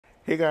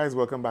Hey guys,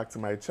 welcome back to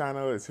my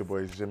channel. It's your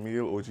boy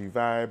Jamil, OG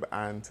Vibe,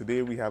 and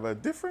today we have a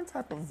different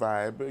type of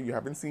vibe. You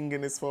haven't seen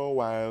Guinness for a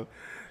while.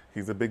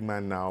 He's a big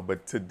man now,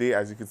 but today,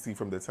 as you can see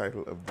from the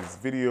title of this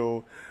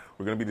video,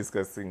 we're going to be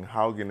discussing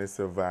how Guinness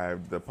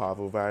survived the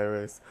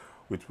parvovirus,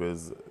 which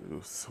was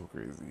so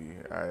crazy.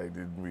 I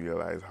didn't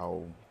realize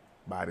how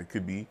bad it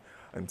could be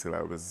until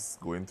I was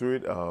going through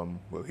it.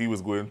 Well, he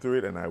was going through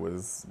it, and I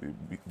was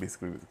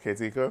basically the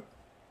caretaker.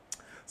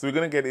 So we're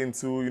gonna get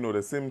into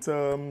the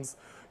symptoms,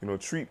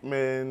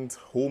 treatment,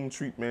 home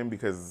treatment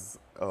because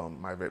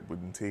my vet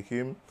wouldn't take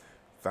him,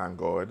 thank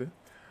God.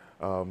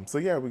 So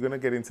yeah, we're gonna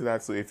get into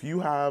that. So if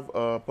you have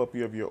a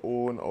puppy of your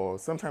own, or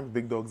sometimes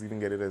big dogs even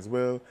get it as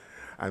well,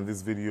 and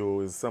this video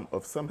is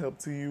of some help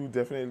to you,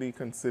 definitely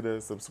consider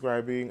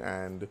subscribing.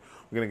 And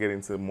we're gonna get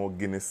into more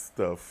Guinness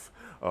stuff.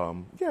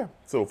 Yeah.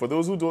 So for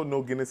those who don't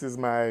know, Guinness is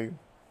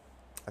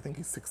I think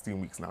he's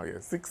 16 weeks now, yeah.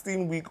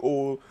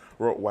 16-week-old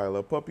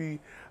Rottweiler puppy.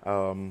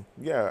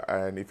 Yeah,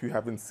 and if you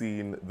haven't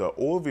seen the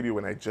old video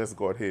when I just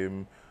got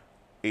him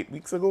 8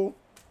 weeks ago,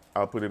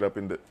 I'll put it up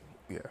in the,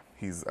 yeah,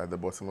 he's at the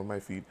bottom of my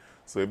feed.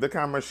 So if the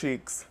camera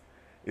shakes,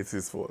 it's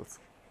his fault.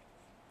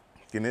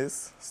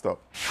 Guinness, stop.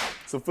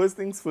 So first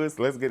things first,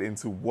 let's get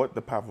into what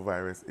the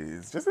parvovirus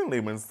is. Just in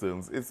layman's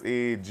terms, it's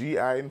a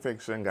GI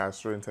infection,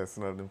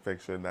 gastrointestinal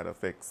infection that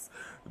affects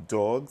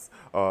dogs.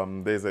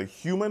 There's a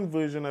human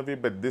version of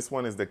it, but this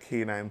one is the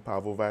canine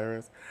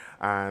parvovirus.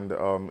 And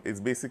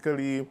it's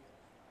basically,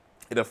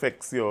 it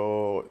affects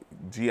your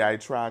GI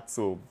tract,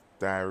 so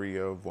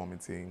diarrhea,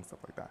 vomiting, stuff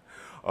like that.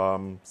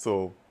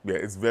 So yeah,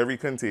 it's very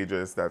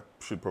contagious. That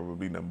should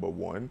probably be number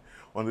one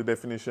on the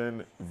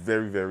definition.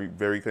 Very, very,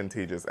 very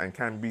contagious and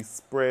can be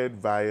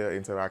spread via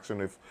interaction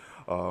with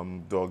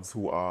dogs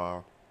who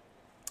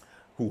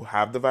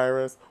have the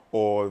virus,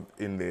 or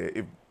in there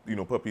if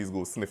puppies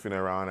go sniffing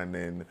around and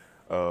then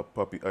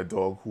a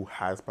dog who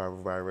has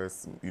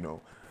parvovirus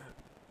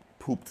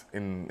pooped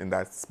in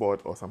that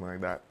spot or something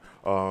like that.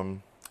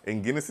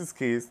 In Guinness's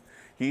case,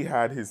 he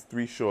had his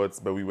 3 shots,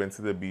 but we went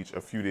to the beach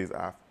a few days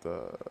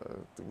after,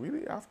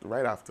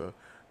 right after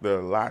the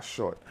last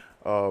shot.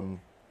 And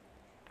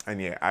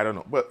yeah, I don't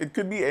know. But it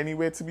could be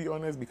anywhere, to be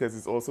honest, because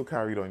it's also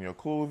carried on your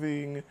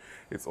clothing.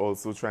 It's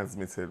also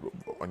transmitted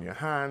on your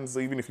hands. So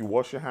even if you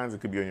wash your hands, it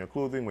could be on your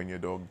clothing when your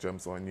dog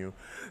jumps on you.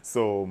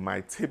 So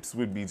my tips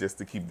would be just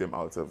to keep them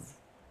out of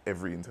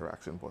every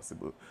interaction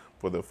possible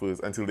for the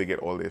first, until they get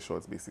all their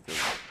shots, basically.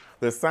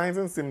 The signs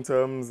and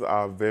symptoms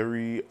are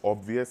very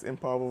obvious in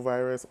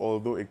parvovirus,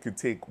 although it could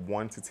take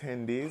 1 to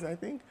 10 days, I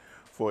think,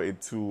 for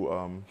it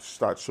to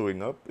start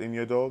showing up in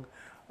your dog.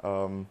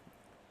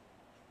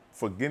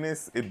 For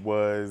Guinness, it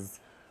was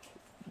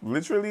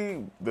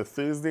literally the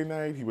Thursday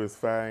night. He was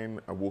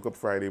fine. I woke up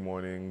Friday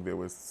morning.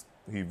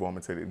 He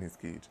vomited in his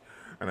cage,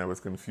 and I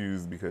was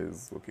confused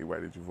because, okay, why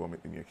did you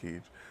vomit in your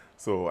cage?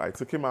 So I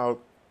took him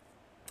out.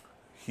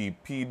 He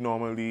peed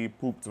normally,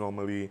 pooped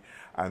normally,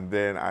 and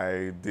then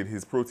I did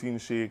his protein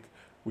shake,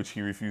 which he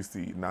refused to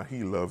eat. Now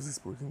he loves his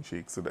protein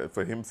shake, so that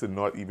for him to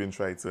not even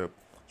try to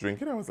drink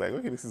it, I was like,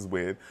 okay, this is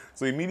weird.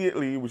 So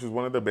immediately, which is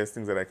one of the best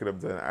things that I could have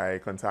done, I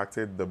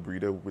contacted the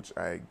breeder which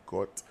I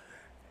got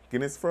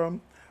Guinness from,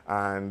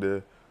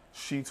 and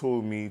she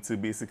told me to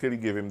basically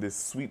give him this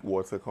sweet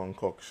water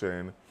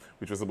concoction,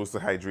 which was supposed to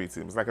hydrate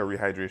him. It's like a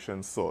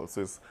rehydration salt.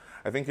 So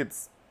I think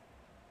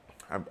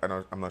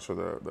I'm not sure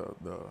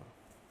the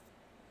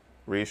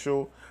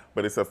ratio,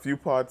 but it's a few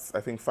parts,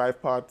 I think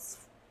 5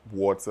 parts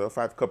water,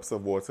 5 cups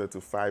of water to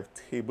 5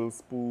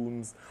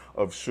 tablespoons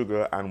of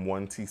sugar and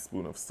 1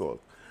 teaspoon of salt.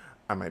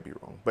 I might be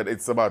wrong, but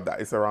it's about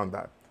that. It's around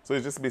that. So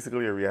it's just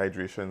basically a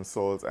rehydration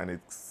salt, and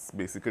it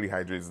basically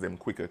hydrates them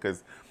quicker,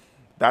 because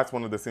that's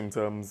one of the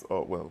symptoms,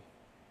 or well,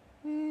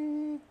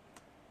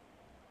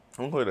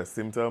 I won't call it a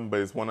symptom,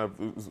 but it's one of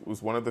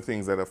the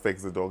things that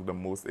affects the dog the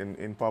most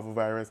in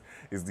parvovirus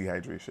is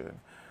dehydration.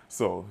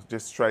 So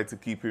just try to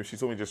keep him. She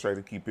told me just try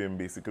to keep him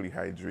basically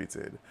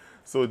hydrated.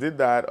 So did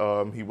that.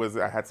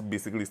 I had to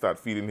basically start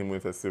feeding him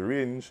with a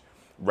syringe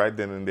right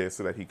then and there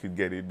so that he could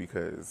get it,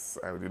 because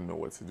I didn't know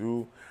what to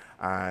do.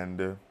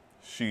 And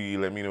she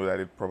let me know that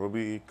it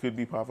probably could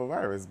be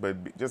parvovirus,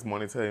 but just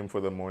monitor him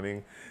for the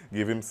morning,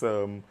 give him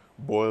some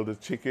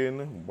boiled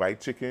chicken, white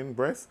chicken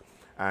breast,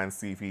 and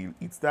see if he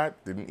eats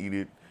that. Didn't eat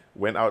it,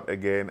 went out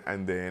again,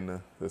 and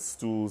then the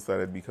stool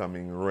started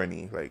becoming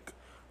runny, like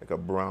a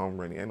brown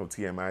runny. I know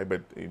TMI,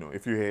 but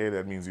if you're here,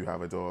 that means you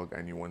have a dog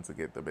and you want to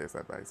get the best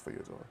advice for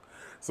your dog.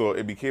 So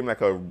it became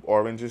like a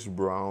orangish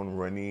brown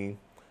runny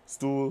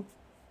stool,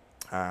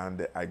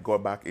 and I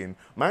got back in.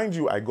 Mind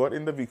you, I got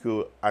in the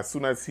vehicle as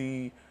soon as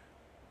he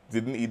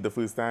didn't eat the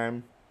first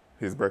time,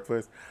 his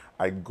breakfast.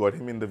 I got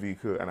him in the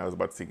vehicle and I was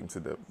about to take him to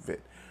the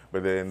vet.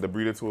 But then the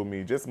breeder told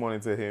me, just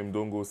monitor him,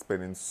 don't go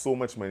spending so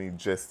much money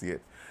just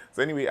yet.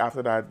 So anyway,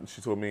 after that,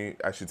 she told me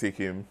I should take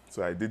him.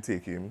 So I did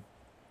take him.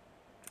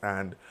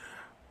 And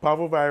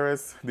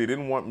parvovirus, they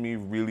didn't want me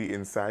really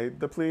inside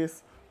the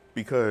place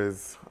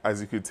because, as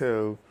you could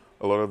tell,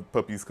 a lot of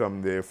puppies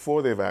come there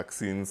for their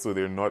vaccines, so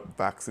they're not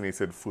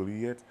vaccinated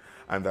fully yet,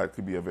 and that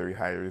could be a very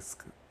high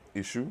risk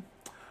issue.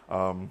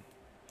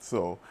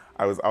 So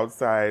I was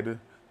outside.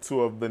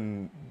 Two of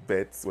the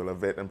vets, well, a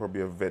vet and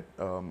probably a vet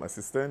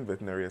assistant,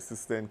 veterinary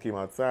assistant, came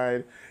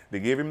outside. They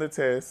gave him the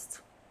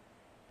test,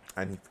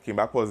 and he came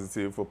back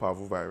positive for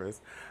parvovirus,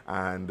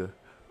 and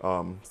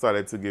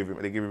started to give him.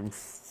 They gave him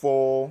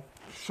 4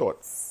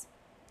 shots,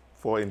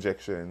 4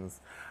 injections,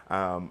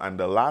 and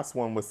the last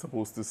one was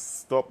supposed to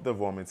stop the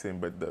vomiting,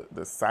 but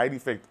the side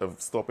effect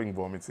of stopping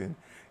vomiting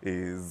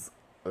is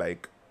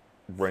like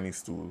runny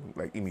stool,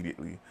 like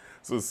immediately.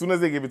 So as soon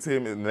as they gave it to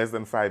him, in less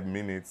than 5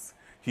 minutes,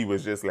 he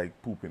was just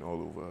like pooping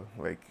all over,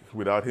 like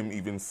without him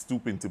even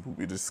stooping to poop.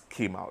 It just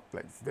came out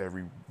like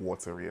very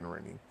watery and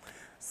runny,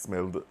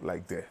 smelled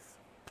like death.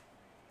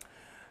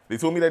 They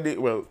told me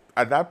that well,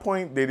 at that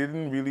point, they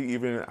didn't really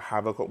even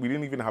have we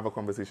didn't even have a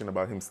conversation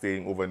about him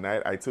staying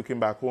overnight. I took him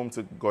back home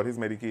got his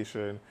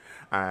medication,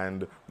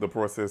 and the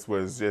process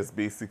was just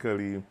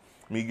basically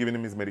me giving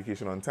him his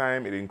medication on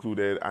time. It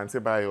included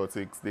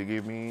antibiotics. They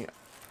gave me,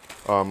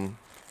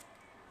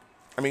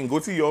 I mean, go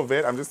to your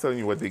vet. I'm just telling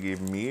you what they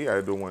gave me.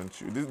 I don't want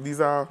you. These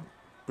are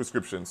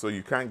prescriptions, so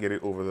you can't get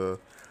it over the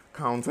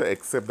counter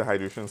except the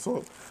hydration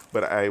salt.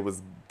 But I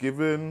was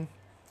given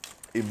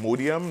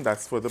Imodium.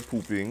 That's for the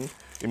pooping.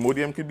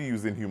 Imodium could be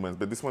used in humans,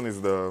 but this one is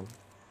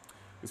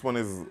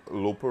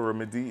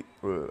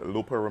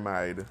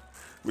loperamide,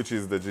 which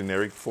is the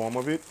generic form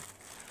of it.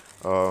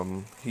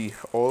 He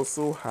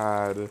also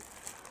had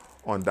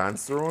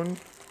ondansetron,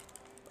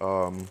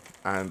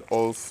 and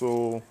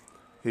also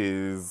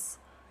his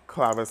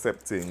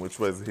clavaceptin, which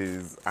was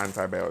his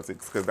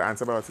antibiotics, because the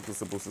antibiotics was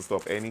supposed to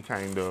stop any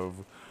kind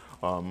of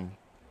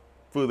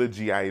further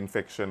GI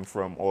infection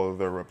from all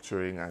the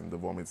rupturing and the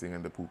vomiting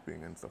and the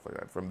pooping and stuff like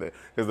that from there,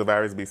 because the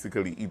virus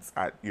basically eats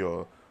at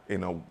your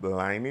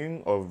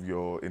lining of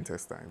your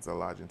intestines, a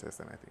large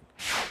intestine, I think.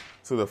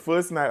 So the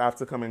first night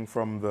after coming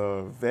from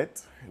the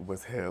vet, it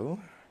was hell,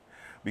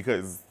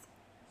 because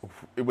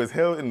it was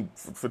hell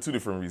for 2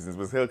 different reasons. It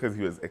was hell because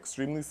he was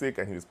extremely sick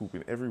and he was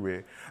pooping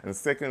everywhere. And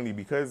secondly,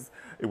 because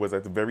it was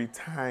at a very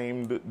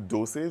timed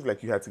dosage,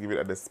 like you had to give it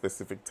at a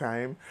specific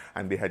time,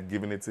 and they had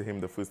given it to him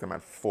the first time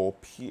at 4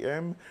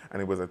 p.m.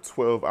 and it was a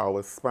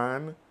 12-hour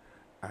span.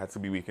 I had to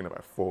be waking up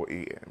at 4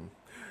 a.m.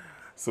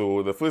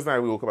 So the first night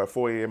we woke up at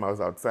 4 a.m., I was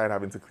outside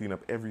having to clean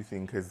up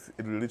everything because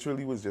it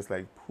literally was just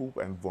like poop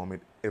and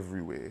vomit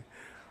everywhere.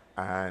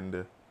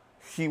 And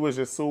he was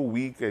just so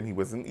weak, and he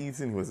wasn't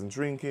eating, he wasn't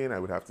drinking. I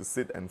would have to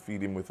sit and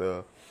feed him with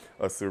a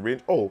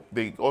syringe. Oh,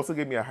 they also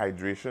gave me a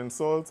hydration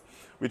salt,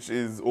 which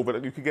is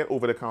you could get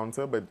over the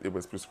counter, but it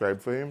was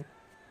prescribed for him.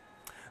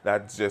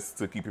 That's just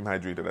to keep him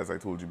hydrated, as I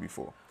told you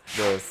before.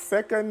 The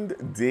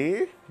second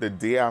day, the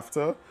day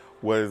after,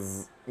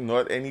 was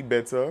not any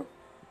better.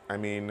 I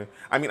mean,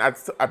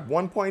 at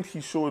one point he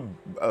showed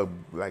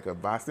like a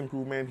vast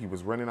improvement. He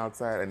was running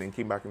outside and then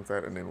came back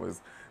inside and then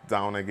was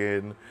down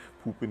again,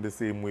 pooping the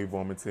same way,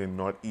 vomiting,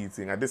 not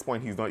eating. At this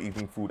point, he's not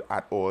eating food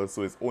at all.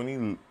 So it's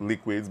only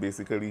liquids,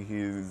 basically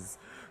his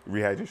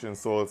rehydration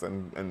salts,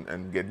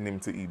 and getting him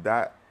to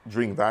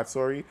drink that,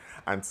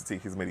 and to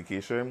take his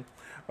medication.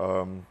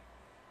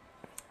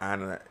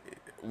 And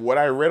what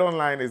I read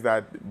online is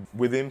that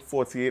within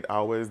 48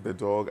 hours, the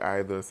dog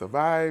either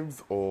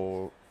survives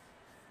or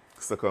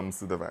succumbs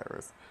to the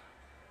virus.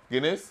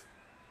 Guinness?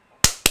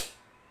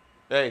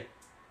 Hey.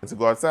 To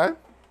go outside?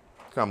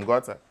 Come, go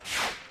outside.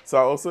 So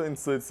I also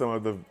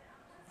inserted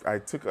I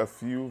took a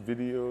few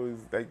videos,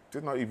 like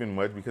just not even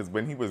much, because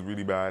when he was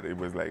really bad, it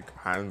was like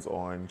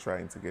hands-on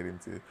trying to get him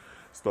to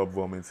stop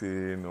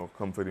vomiting or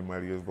comfort him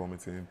while he was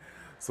vomiting.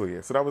 So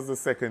yeah, so that was the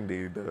second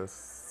day.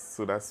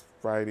 So that's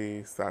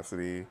Friday,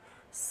 Saturday.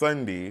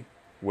 Sunday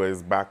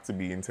was back to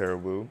being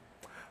terrible.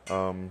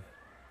 I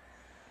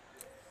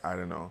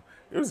don't know.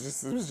 It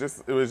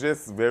was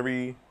just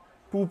very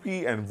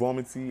poopy and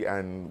vomity,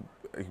 and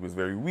he was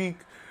very weak.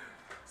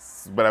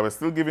 But I was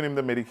still giving him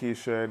the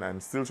medication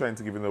and still trying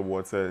to give him the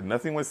water.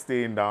 Nothing was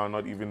staying down,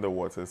 not even the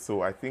water.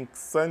 So I think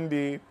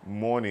Sunday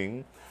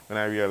morning, when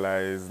I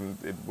realized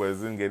it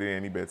wasn't getting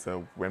any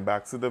better, went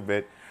back to the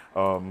vet.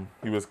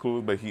 He was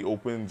closed, but he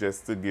opened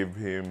just to give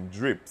him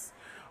drips.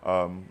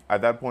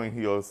 At that point,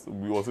 we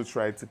also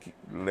tried to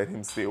let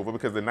him stay over,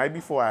 because the night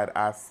before I had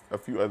asked a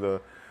few other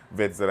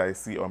vets that I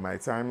see on my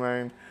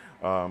timeline,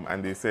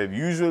 and they said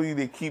usually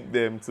they keep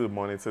them to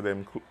monitor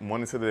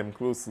them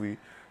closely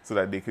so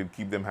that they could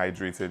keep them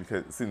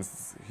hydrated,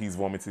 since he's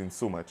vomiting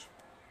so much.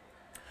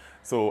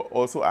 So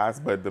also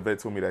asked, but the vet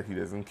told me that he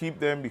doesn't keep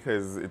them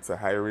because it's a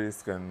high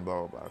risk and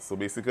blah, blah, blah. So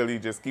basically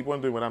just keep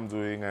on doing what I'm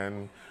doing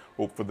and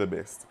hope for the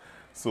best.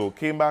 So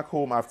came back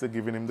home after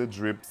giving him the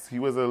drips. He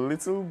was a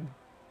little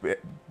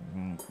bit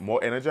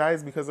more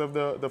energized because of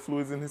the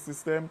fluids in his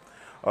system.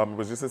 It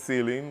was just a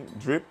saline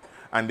drip,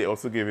 and they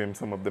also gave him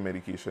some of the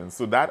medication.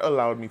 So that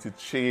allowed me to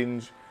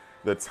change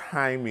the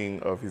timing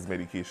of his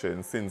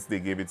medication, since they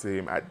gave it to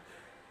him at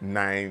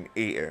 9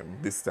 a.m.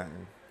 this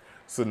time.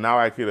 So now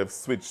I could have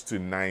switched to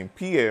 9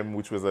 p.m.,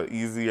 which was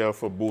easier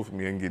for both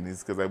me and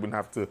Guinness, because I wouldn't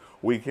have to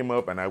wake him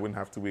up and I wouldn't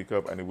have to wake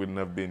up, and it wouldn't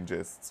have been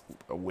just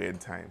a weird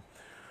time.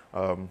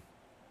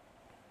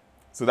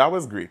 So that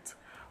was great.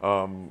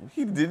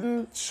 He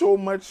didn't show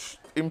much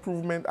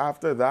improvement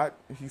after that.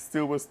 He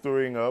still was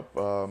throwing up.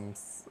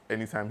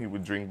 Anytime he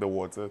would drink the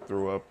water,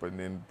 throw up, and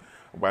then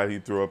while he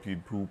threw up,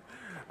 he'd poop.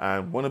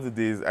 And one of the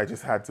days, I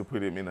just had to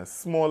put him in a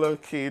smaller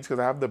cage because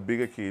I have the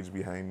bigger cage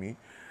behind me,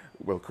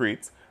 well,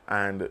 crate,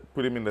 and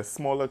put him in the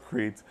smaller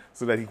crate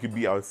so that he could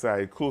be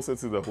outside, closer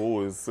to the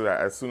hose, so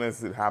that as soon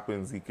as it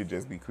happens, he could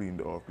just be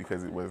cleaned off,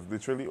 because it was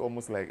literally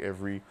almost like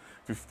every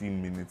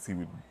 15 minutes he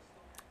would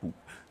poop.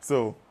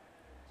 So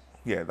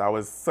yeah, that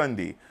was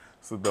Sunday.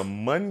 So the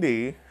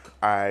Monday,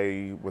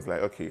 I was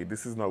like, okay,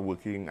 this is not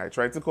working. I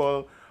tried to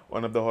call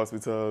one of the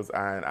hospitals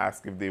and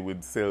ask if they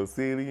would sell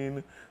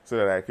saline so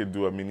that I could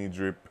do a mini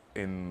drip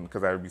in,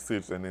 because I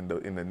researched, and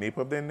in the nape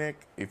of their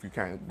neck, if you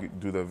can't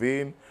do the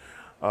vein.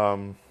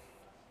 But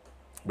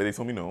they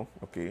told me no.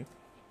 Okay,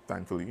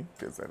 thankfully,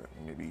 because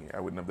maybe I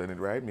wouldn't have done it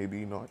right,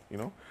 maybe not, you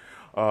know.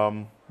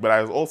 But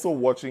I was also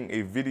watching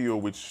a video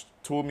which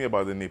told me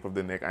about the nape of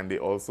the neck, and they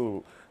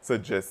also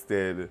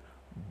suggested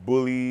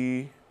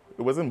Bully.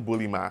 It wasn't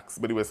Bully Max,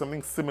 but it was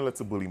something similar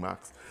to Bully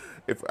Max.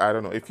 If I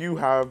don't know, if you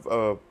have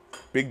a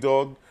big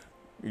dog,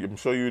 I'm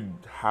sure you'd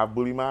have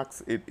Bully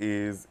Max. It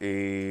is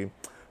a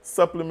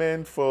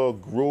supplement for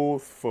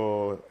growth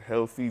for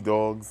healthy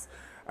dogs,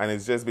 and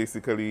it's just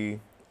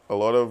basically a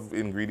lot of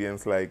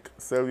ingredients like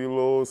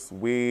cellulose,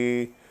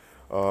 whey,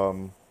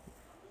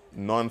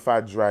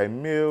 non-fat dry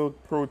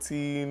milk,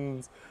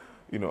 proteins,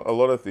 you know, a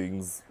lot of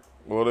things,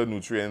 a lot of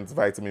nutrients,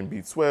 vitamin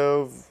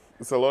B12.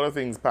 It's a lot of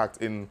things packed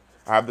in.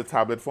 I have the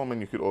tablet form, and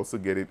you could also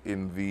get it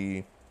in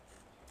the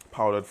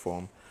powdered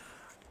form.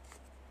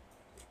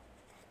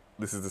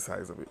 This is the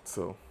size of it.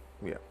 So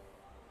yeah,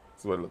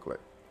 this is what it looked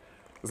like.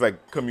 It's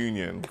like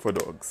communion for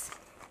dogs.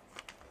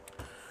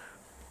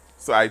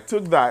 So I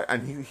took that,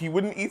 and he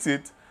wouldn't eat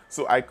it.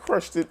 So I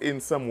crushed it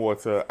in some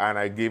water and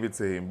I gave it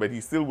to him, but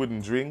he still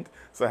wouldn't drink.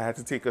 So I had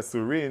to take a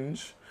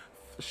syringe.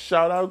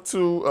 Shout out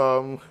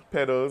to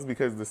Pedals,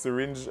 because the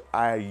syringe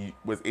I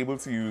was able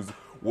to use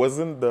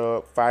wasn't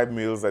the 5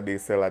 mils that they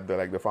sell at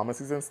the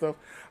pharmacies and stuff.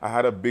 I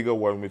had a bigger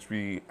one which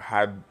she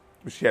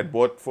had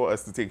bought for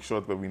us to take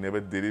shots, but we never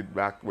did it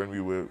back when we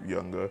were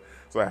younger.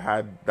 So I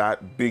had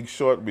that big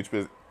shot, which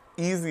was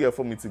easier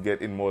for me to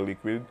get in more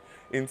liquid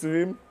into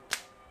him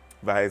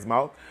via his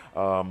mouth.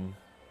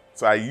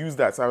 So I used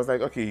that. So I was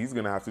like, okay, he's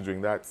gonna have to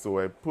drink that. So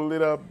I pulled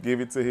it up,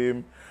 gave it to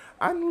him,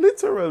 and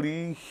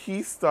literally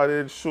he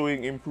started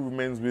showing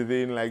improvements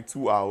within like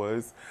 2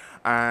 hours.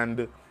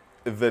 And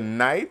the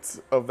night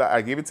of that,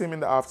 I gave it to him in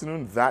the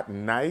afternoon. That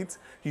night,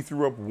 he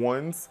threw up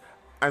once,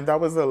 and that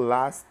was the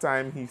last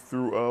time he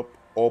threw up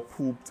or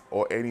pooped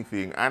or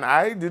anything. And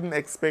I didn't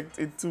expect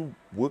it to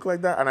work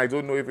like that, and I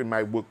don't know if it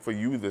might work for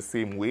you the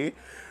same way,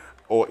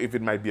 or if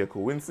it might be a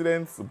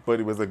coincidence, but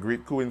it was a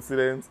great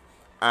coincidence.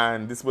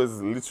 And this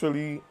was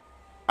literally,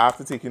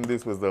 after taking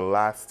this, was the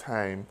last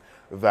time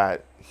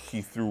that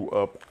he threw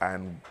up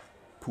and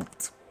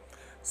pooped.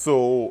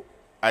 So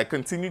I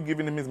continued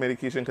giving him his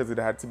medication because it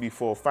had to be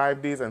for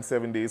 5 days and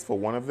 7 days for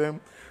one of them.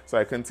 So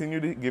I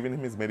continued giving him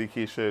his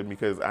medication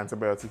because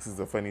antibiotics is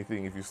a funny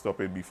thing. If you stop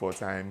it before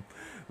time,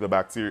 the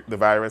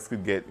virus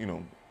could get, you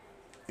know,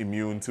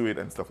 immune to it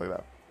and stuff like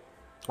that.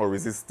 Or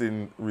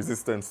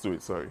resistance to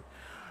it, sorry.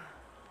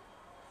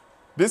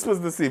 This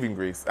was the saving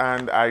grace,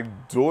 and I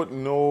don't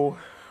know.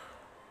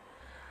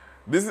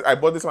 I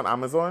bought this on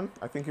Amazon.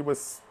 I think it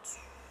was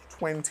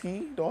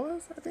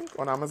 $20, I think,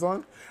 on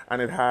Amazon,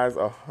 and it has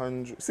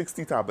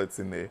 160 tablets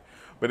in there.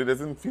 But it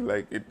doesn't feel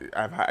like it.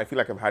 I feel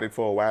like I've had it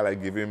for a while. I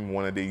give him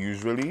one a day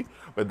usually,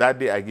 but that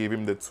day I gave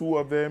him the 2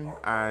 of them,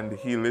 and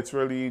he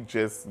literally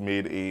just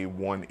made a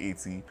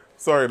 180.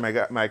 Sorry,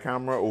 my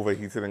camera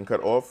overheated and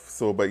cut off.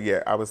 So, but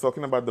yeah, I was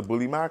talking about the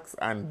Bully Max,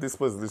 and this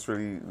was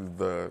literally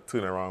the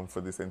turnaround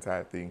for this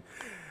entire thing.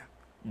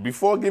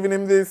 Before giving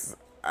him this,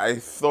 I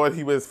thought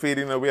he was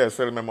fading away. I was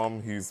telling my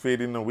mom he's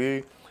fading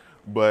away.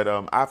 But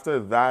after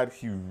that,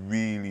 he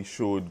really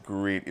showed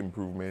great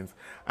improvements,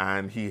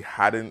 and he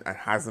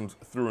hasn't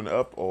thrown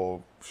up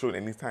or shown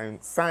any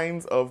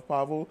signs of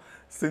Parvo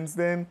since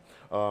then.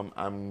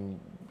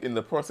 I'm in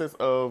the process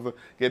of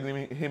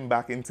getting him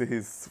back into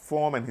his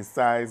form and his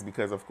size,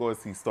 because of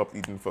course he stopped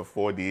eating for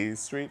 4 days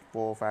straight,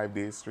 4 or 5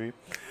 days straight.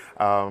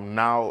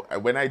 Now,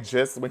 when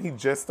he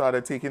just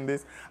started taking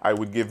this, I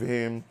would give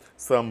him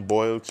some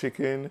boiled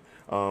chicken.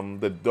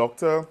 The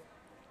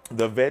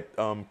vet,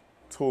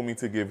 told me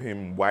to give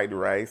him white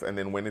rice, and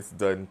then when it's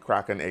done,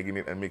 crack an egg in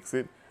it and mix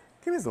it.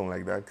 Guinness don't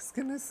like that, because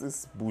Guinness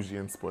is bougie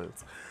and spoiled.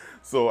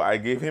 So I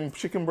gave him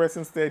chicken breast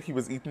instead. He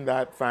was eating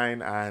that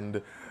fine,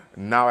 and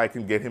now I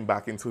can get him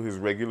back into his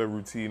regular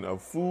routine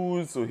of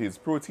food. So his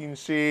protein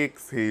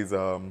shakes, his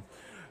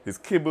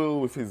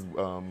kibble with his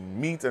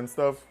meat and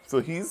stuff.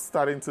 So he's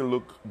starting to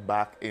look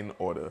back in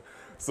order.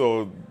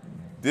 So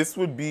this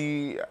would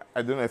be,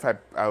 I don't know if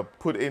I'll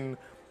put in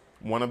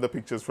one of the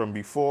pictures from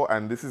before,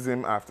 and this is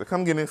him after.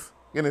 Come, Guinness.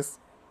 Guinness,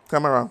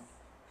 come around.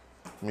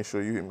 Let me show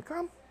you him.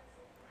 Come.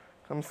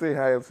 Come say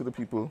hi to the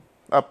people.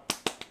 Up.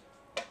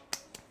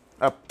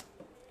 Up.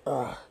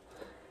 Oh.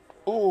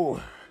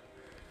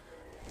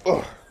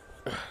 Oh.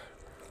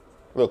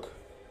 Look.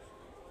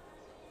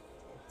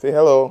 Say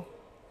hello.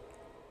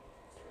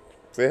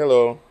 Say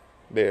hello.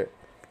 There.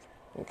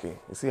 Okay.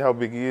 You see how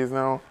big he is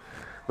now?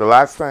 The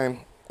last time,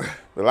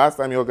 the last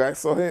time your guys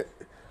saw it,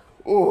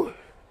 oh,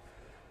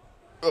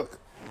 look.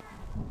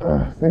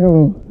 Say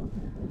hello.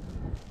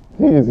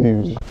 He is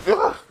huge.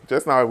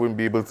 Just now I wouldn't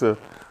be able to.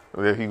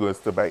 There he goes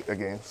to bite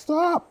again.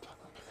 Stop.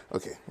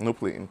 Okay, no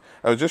playing.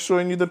 I was just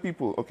showing you the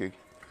people. Okay,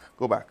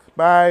 go back.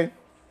 Bye.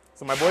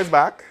 So my boy's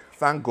back,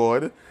 thank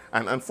God.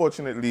 And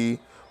unfortunately,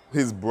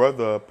 his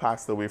brother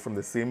passed away from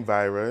the same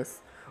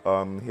virus.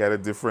 He had a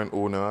different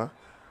owner,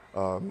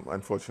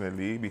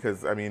 unfortunately,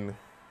 because, I mean,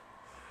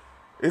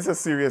 it's a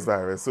serious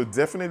virus. So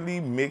definitely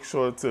make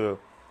sure to,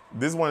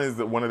 this one is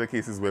one of the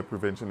cases where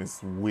prevention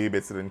is way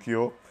better than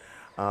cure.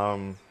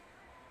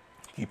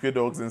 Keep your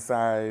dogs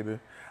inside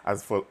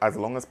as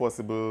long as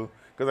possible.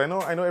 Because I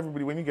know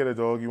everybody, when you get a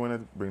dog, you want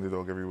to bring the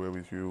dog everywhere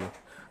with you.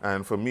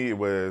 And for me, it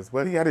was,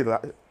 well, he had it,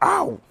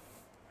 ow!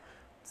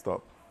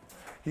 Stop.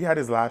 He had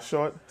his last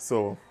shot,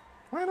 so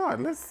why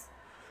not? Let's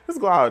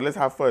go out. Let's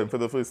have fun for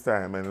the first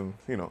time. And,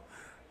 you know,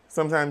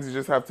 sometimes you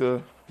just have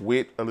to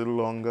wait a little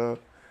longer.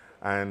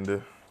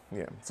 And,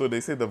 yeah. So they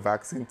say the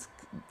vaccine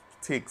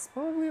takes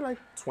probably like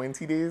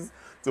 20 days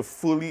to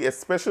fully,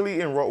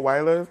 especially in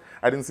Rottweilers.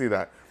 I didn't see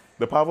that.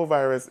 The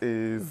parvovirus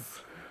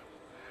is,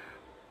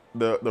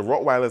 the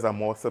Rottweilers are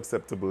more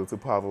susceptible to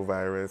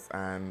parvovirus,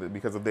 and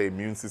because of their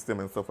immune system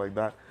and stuff like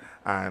that,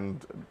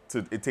 and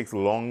it takes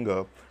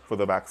longer for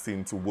the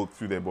vaccine to work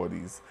through their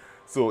bodies.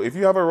 So if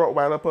you have a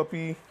Rottweiler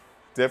puppy,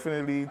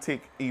 definitely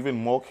take even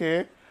more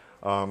care.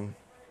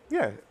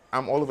 Yeah,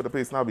 I'm all over the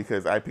place now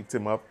because I picked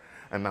him up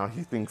and now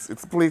he thinks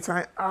it's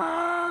playtime.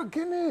 Ah,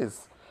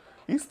 Guinness.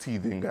 He's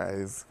teething,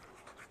 guys.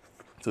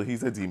 So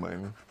he's a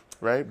demon,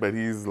 right? But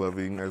he's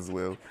loving as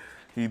well.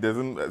 He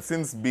doesn't,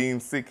 since being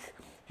sick,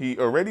 he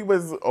already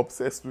was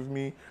obsessed with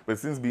me, but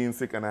since being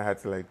sick and I had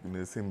to like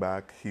nurse him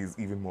back, he's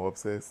even more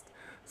obsessed.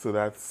 So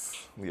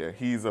that's, yeah,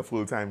 he's a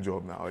full-time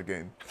job now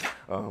again.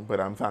 But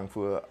I'm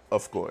thankful,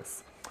 of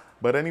course.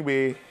 But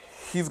anyway,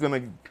 he's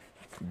gonna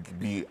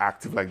be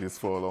active like this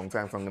for a long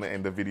time, so I'm gonna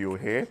end the video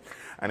here.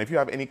 And if you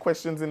have any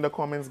questions in the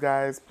comments,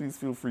 guys, please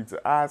feel free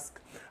to ask.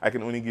 I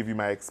can only give you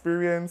my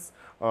experience.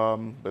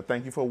 But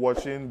thank you for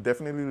watching.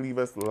 Definitely leave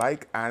us a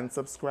like and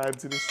subscribe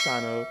to this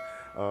channel.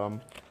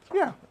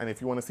 Yeah, and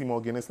if you want to see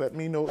more Guinness, let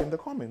me know in the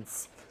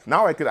comments.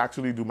 Now I could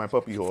actually do my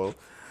puppy haul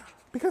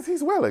because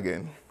he's well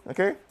again,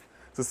 okay?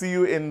 So see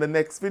you in the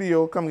next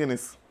video. Come,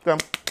 Guinness. Come.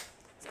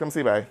 Come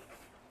say bye.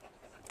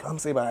 Come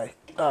say bye.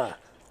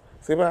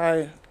 Say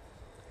bye.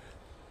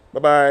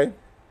 Bye-bye.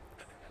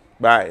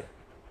 Bye.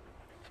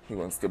 He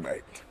wants to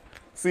bite.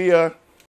 See ya.